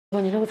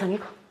Bonile ukuthi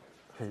angikho.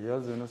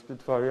 Yazi wena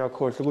Spitfire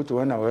uyakhohle ukuthi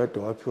wena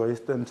wedwa waphiwa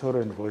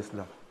i-stentorian voice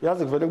la.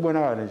 Yazi kuvele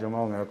kubonakala nje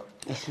uma ungekho.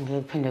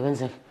 Ngeke kuphinde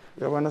kwenzeke.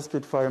 Yabona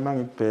Spitfire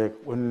mangikubheka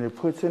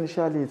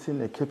une-potentiality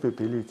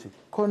ne-capability.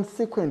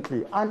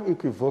 Consequently,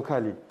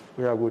 unequivocally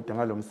uyakude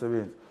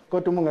ngalomsebenzi.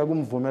 Kodwa uma ungeke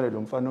umvumele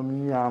lo mfana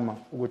omnyama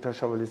ukuthi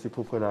ashabalise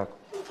iphupho lakho.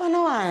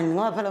 Mfana wani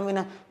ngoba phela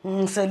mina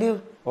ngiseliwe.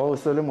 Oh,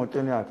 usele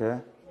emotweni yakhe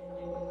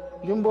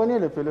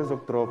Ngimbonile phela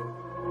ezokudrop.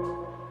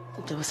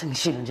 Njengoba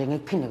sengishilo nje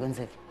ngeke kuphinde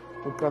kwenzeke.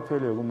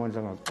 Uqaphele kumondla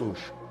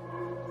angakuxosha.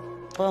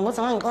 Ngoba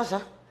ngothi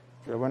angangixosha.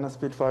 Yabona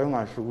Spitfire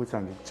ungasho ukuthi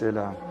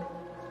angikutshelanga.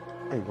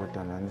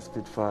 Kodwa nani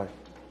Spitfire.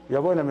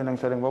 Yabona mina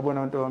ngihlale ngibabona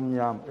abantu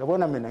abamnyama.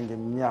 Yabona mina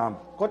ngimnyama.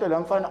 Kodwa la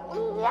mfana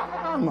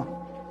unyama.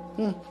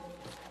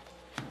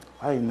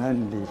 Hayi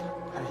nani Lilly.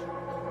 Hayi.